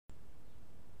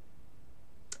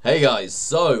Hey guys,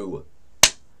 so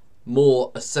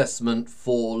more assessment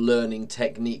for learning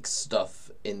techniques stuff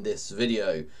in this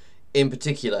video. In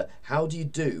particular, how do you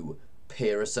do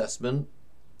peer assessment?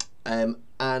 And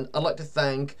I'd like to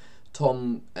thank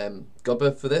Tom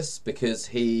Godber for this, because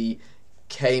he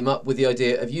came up with the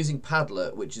idea of using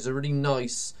Padlet, which is a really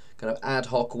nice kind of ad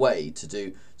hoc way to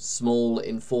do small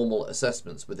informal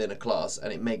assessments within a class,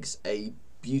 and it makes a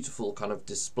beautiful kind of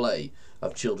display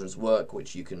of children's work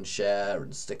which you can share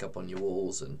and stick up on your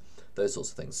walls and those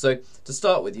sorts of things. So to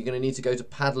start with, you're going to need to go to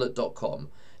padlet.com.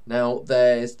 Now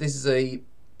this is a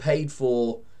paid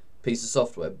for piece of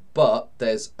software, but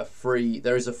there is a free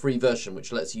version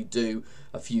which lets you do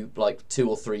a few, like 2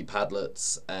 or 3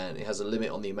 Padlets, and it has a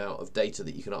limit on the amount of data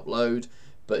that you can upload,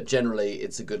 but generally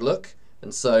it's a good look.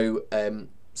 And so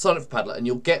sign up for Padlet and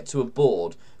you'll get to a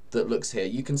board that looks here.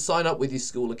 You can sign up with your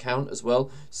school account as well,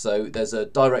 so there's a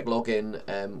direct login.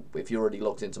 If you're already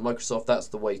logged into Microsoft, that's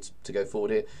the way to go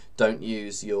forward here. Don't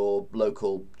use your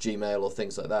local Gmail or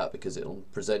things like that, because it'll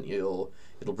present you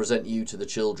to the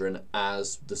children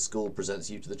as the school presents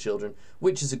you to the children,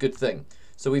 which is a good thing.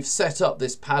 So we've set up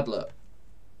this Padlet,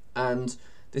 and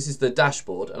this is the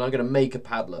dashboard, and I'm going to make a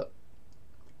Padlet.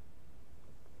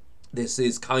 This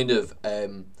is kind of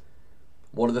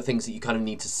one of the things that you kind of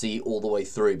need to see all the way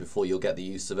through before you'll get the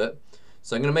use of it.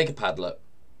 So I'm going to make a Padlet.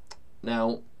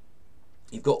 Now,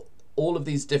 you've got all of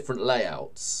these different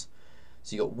layouts.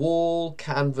 So you've got wall,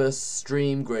 canvas,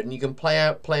 stream, grid, and you can play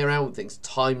around with things.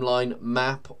 Timeline,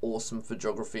 map, awesome for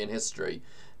geography and history.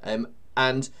 And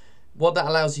what that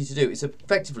allows you to do is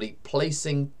effectively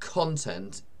placing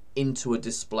content into a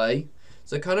display.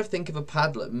 So kind of think of a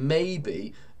Padlet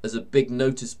maybe as a big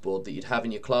notice board that you'd have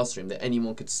in your classroom that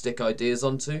anyone could stick ideas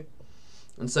onto.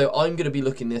 And so I'm going to be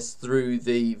looking this through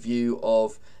the view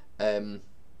of, in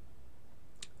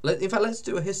fact, let's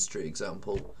do a history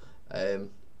example.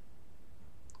 You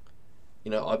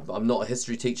know, I'm not a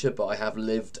history teacher, but I have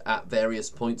lived at various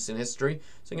points in history.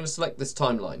 So I'm going to select this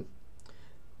timeline.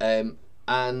 I'm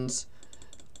going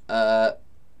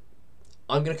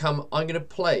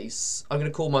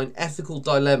to call mine ethical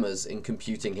dilemmas in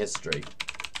computing history.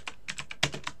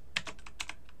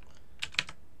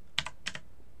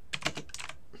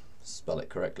 Spell it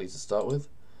correctly to start with.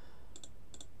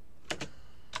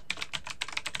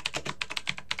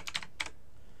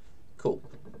 Cool.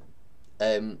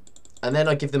 And then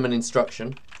I give them an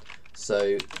instruction.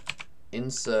 So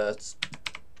insert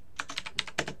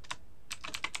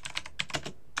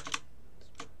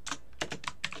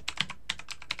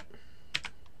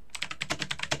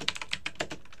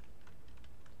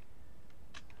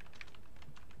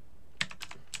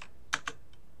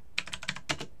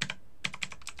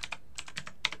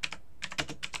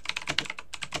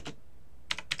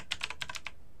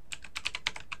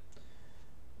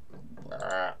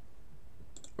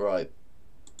right.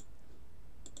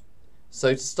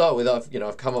 So to start with, I've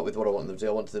come up with what I want them to do.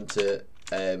 I want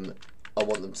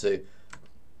them to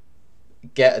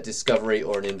get a discovery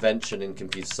or an invention in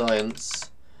computer science,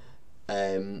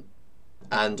 and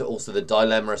also the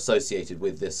dilemma associated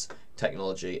with this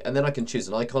technology. And then I can choose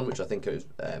an icon, which I think is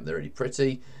they're really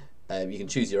pretty. You can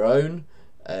choose your own.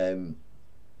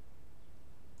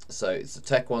 So it's a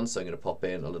tech one, so I'm going to pop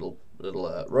in a little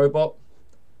robot.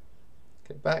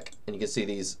 Go back, and you can see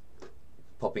these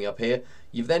popping up here.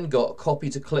 You've then got copy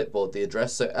to clipboard the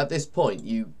address. So at this point,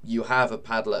 you have a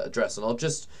Padlet address, and I'll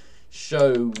just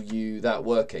show you that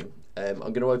working. I'm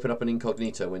going to open up an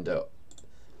incognito window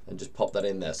and just pop that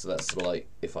in there. So that's sort of like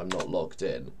if I'm not logged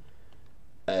in.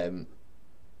 At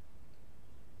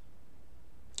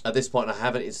this point, I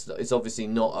haven't. It's obviously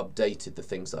not updated the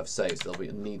things that I've saved. So there'll be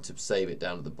a need to save it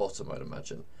down at the bottom, I'd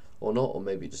imagine, or not, or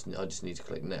maybe I just need to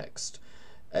click next.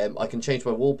 I can change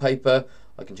my wallpaper.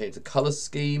 I can change the color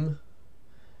scheme.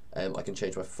 I can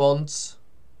change my font.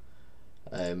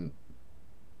 You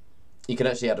can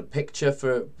actually add a picture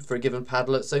for a given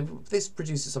Padlet. So this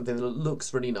produces something that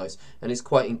looks really nice and is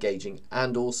quite engaging,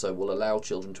 and also will allow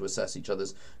children to assess each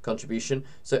other's contribution.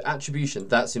 So attribution,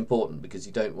 that's important, because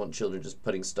you don't want children just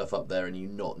putting stuff up there and you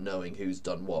not knowing who's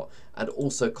done what. And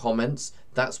also comments,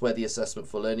 that's where the assessment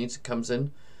for learning comes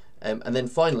in. And then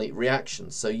finally,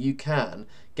 reactions. So you can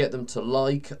get them to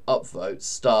like, upvote,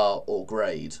 star, or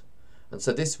grade. And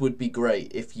so this would be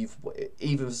great if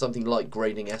even for something like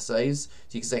grading essays.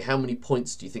 So you can say, how many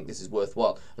points do you think this is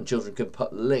worthwhile? And children can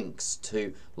put links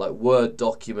to like Word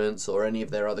documents or any of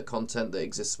their other content that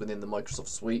exists within the Microsoft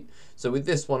suite. So with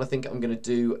this one, I think I'm going to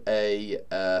do a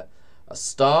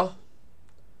star.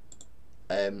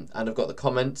 And I've got the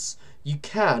comments. You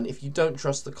can, if you don't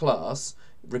trust the class,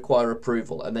 require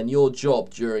approval, and then your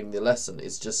job during the lesson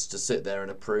is just to sit there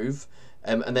and approve.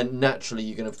 And then naturally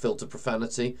you're going to filter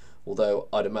profanity, although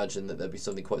I'd imagine that there'd be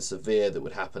something quite severe that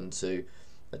would happen to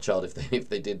a child if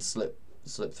they did slip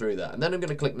through that. And then I'm going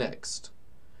to click next,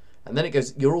 and then it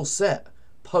goes, you're all set.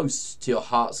 Post to your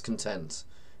heart's content.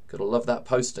 Gotta love that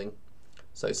posting.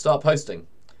 So start posting,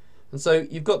 and so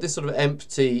you've got this sort of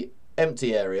empty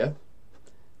area,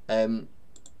 and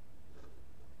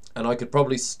I could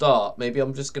probably start. Maybe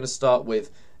I'm just going to start with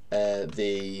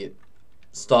the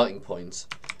starting point.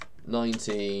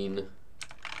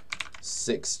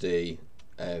 1960,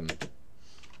 and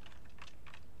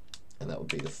that would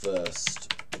be the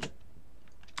first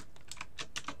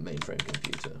mainframe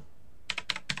computer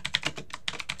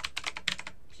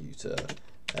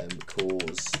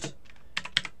caused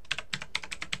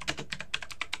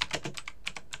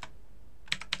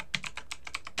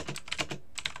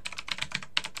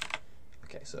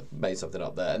so made something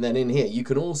up there. And then in here you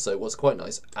can also, what's quite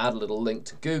nice, add a little link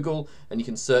to Google, and you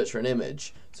can search for an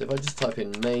image. So if I just type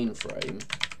in mainframe,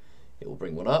 it will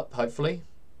bring one up, hopefully.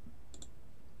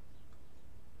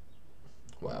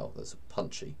 Wow, that's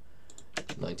punchy.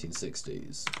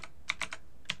 1960s.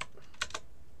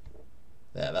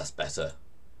 There, that's better.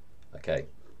 Okay.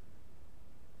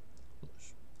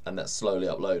 And that's slowly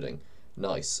uploading.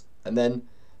 Nice. And then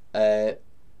I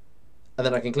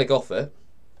can click off it,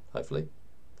 hopefully.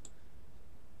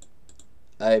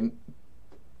 And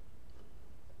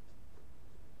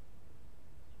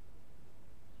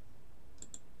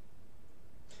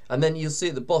then you'll see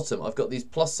at the bottom I've got these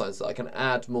plus signs that I can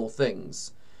add more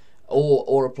things,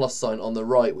 or a plus sign on the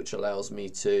right which allows me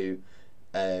to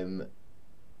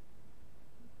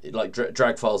like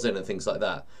drag files in and things like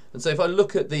that. And so if I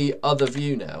look at the other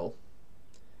view now,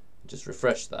 just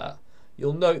refresh that,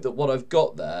 you'll note that what I've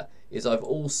got there is I've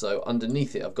also,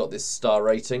 underneath it, I've got this star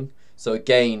rating. So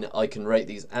again, I can rate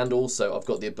these, and also I've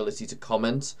got the ability to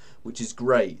comment, which is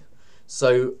great.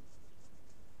 So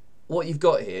what you've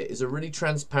got here is a really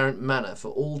transparent manner for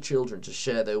all children to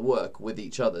share their work with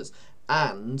each others,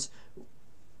 and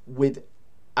with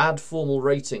add formal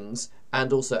ratings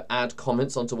and also add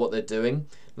comments onto what they're doing.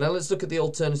 Now let's look at the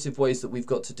alternative ways that we've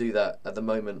got to do that at the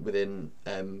moment within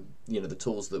the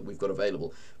tools that we've got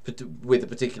available with a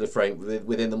particular frame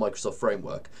within the Microsoft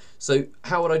framework. So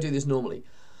how would I do this normally?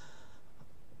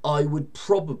 I would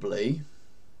probably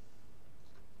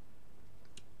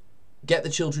get the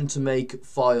children to make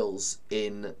files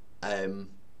in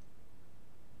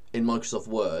Microsoft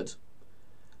Word,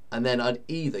 and then I'd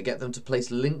either get them to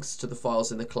place links to the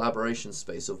files in the collaboration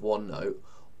space of OneNote,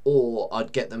 or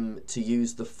I'd get them to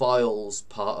use the files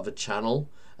part of a channel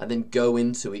and then go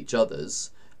into each other's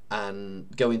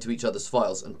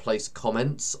files and place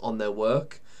comments on their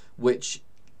work, which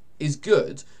is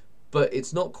good, but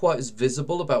it's not quite as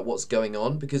visible about what's going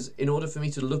on, because in order for me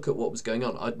to look at what was going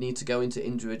on, I'd need to go into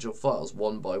individual files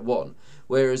one by one.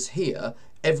 Whereas here,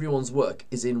 everyone's work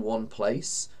is in one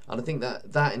place, and I think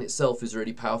that in itself is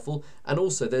really powerful. And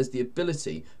also there's the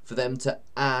ability for them to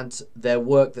add their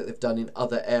work that they've done in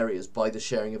other areas by the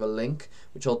sharing of a link,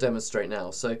 which I'll demonstrate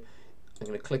now. So I'm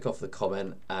going to click off the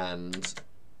comment, and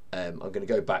I'm going to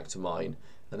go back to mine,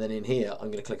 and then in here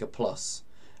I'm going to click a plus.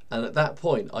 And at that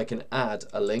point I can add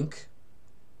a link,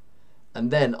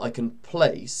 and then I can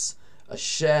place a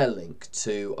share link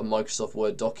to a Microsoft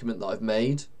Word document that I've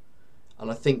made.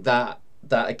 And I think that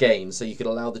again, so you could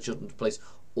allow the children to place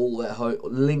all their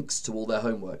links to all their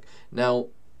homework. Now,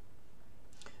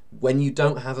 when you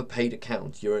don't have a paid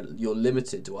account, you're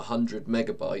limited to 100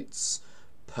 megabytes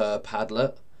per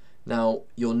Padlet. Now,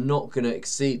 you're not going to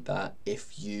exceed that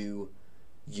if you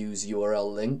use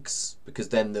URL links, because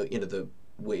then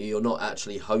you're not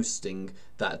actually hosting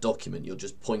that document, you're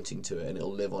just pointing to it and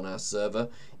it'll live on our server.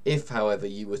 If, however,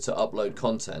 you were to upload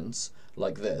content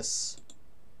like this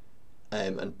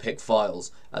and pick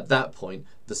files, at that point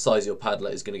the size of your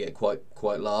Padlet is going to get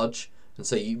quite large, and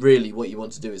so what you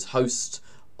want to do is host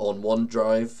on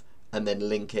OneDrive and then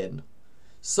link in.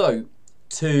 So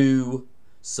to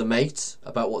summate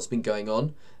about what's been going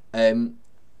on,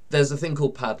 there's a thing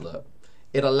called Padlet.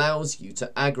 It allows you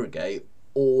to aggregate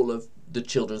all of the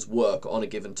children's work on a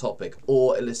given topic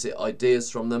or elicit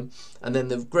ideas from them, and then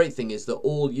the great thing is that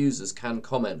all users can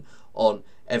comment on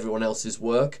everyone else's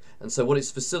work. And so what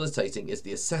it's facilitating is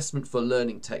the assessment for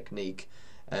learning technique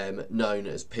known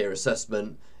as peer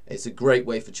assessment. It's a great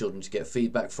way for children to get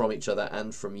feedback from each other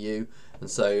and from you,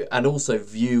 and also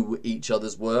view each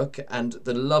other's work. And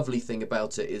the lovely thing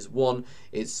about it is, one,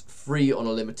 it's free on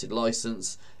a limited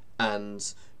license,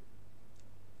 and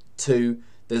two,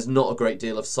 there's not a great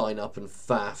deal of sign up and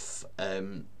faff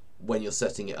when you're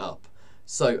setting it up.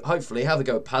 So hopefully have a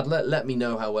go at Padlet, let me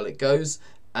know how well it goes,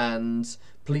 and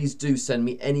please do send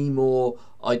me any more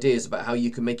ideas about how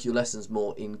you can make your lessons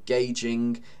more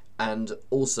engaging and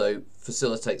also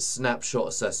facilitate snapshot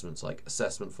assessments like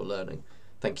assessment for learning.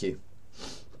 Thank you.